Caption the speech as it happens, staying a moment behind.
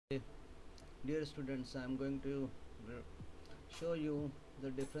Dear students, I am going to show you the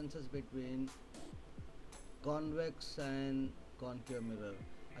differences between convex and concave mirror.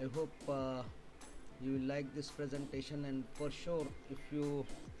 I hope you will like this presentation, and for sure if you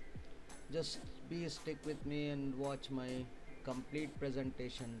just be stick with me and watch my complete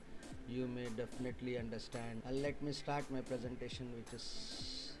presentation, you may definitely understand. Let me start my presentation, which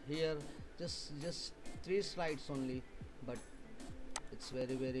is here. Just three slides only, but it's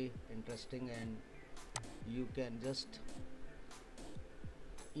very interesting, and you can just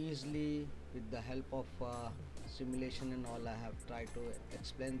easily, with the help of simulation and all, I have tried to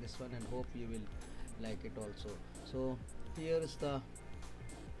explain this one, and hope you will like it also. So here is the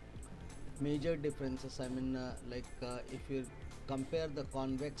major differences. If you compare the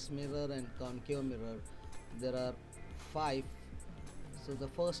convex mirror and concave mirror, there are five. So the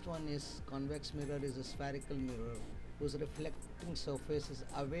first one is convex mirror is a spherical mirror whose reflecting surface is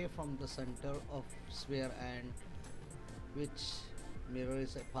away from the center of sphere and which mirror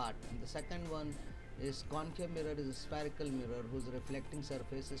is apart. And the second one is concave mirror is a spherical mirror whose reflecting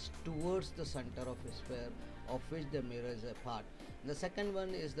surface is towards the center of a sphere of which the mirror is a part. The second one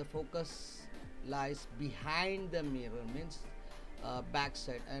is the focus lies behind the mirror, means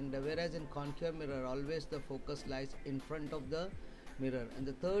backside, and whereas in concave mirror always the focus lies in front of the mirror. And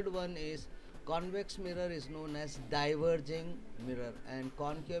the third one is convex mirror is known as diverging mirror, and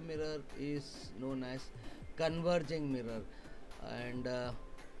concave mirror is known as converging mirror. And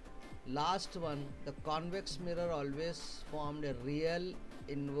last one, the convex mirror always formed a real,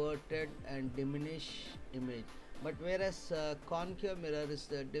 inverted and diminished image, but whereas concave mirror is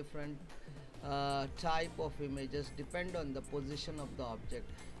a different type of images depend on the position of the object.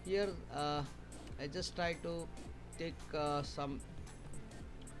 Here I just try to take some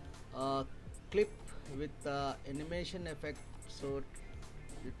clip with animation effect, so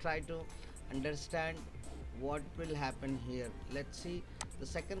you try to understand what will happen here. Let's see the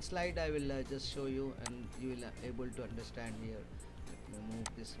second slide. I will just show you, and you will able to understand here. Let me move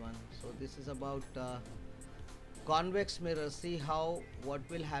this one. So this is about convex mirror. See how what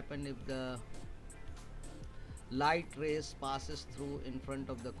will happen if the light rays passes through in front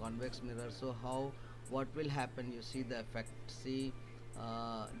of the convex mirror. So how what will happen, you see the effect. See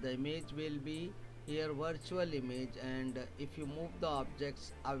the image will be here virtual image, and if you move the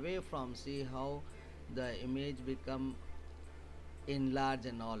objects away from, see how the image become enlarged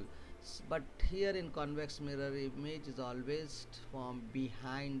and all. But here in convex mirror, image is always from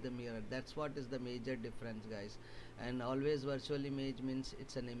behind the mirror. That's what is the major difference, guys. And always virtual image means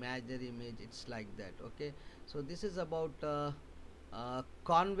it's an imaginary image, it's like that. Okay, so this is about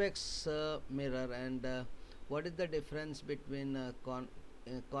convex mirror. And what is the difference between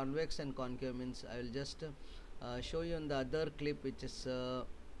convex and concave means I will just show you in the other clip, which is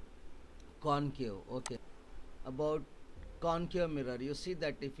concave. Okay, about concave mirror, you see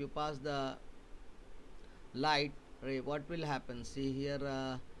that if you pass the light ray, what will happen? See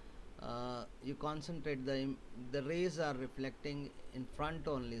here you concentrate, the rays are reflecting in front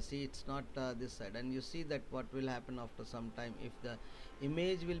only. See, it's not this side, and you see that what will happen after some time, if the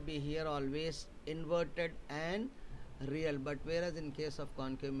image will be here always inverted and real, but whereas in case of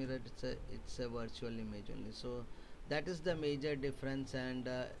concave mirror it's a virtual image only. So that is the major difference, and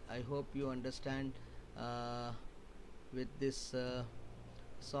I hope you understand with this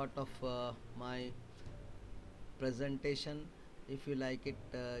sort of my presentation. If you like it,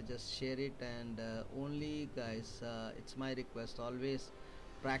 just share it, and only guys, it's my request, always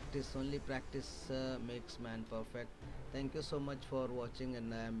practice, only practice makes man perfect. Thank you so much for watching,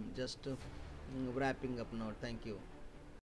 and I am just wrapping up now. Thank you.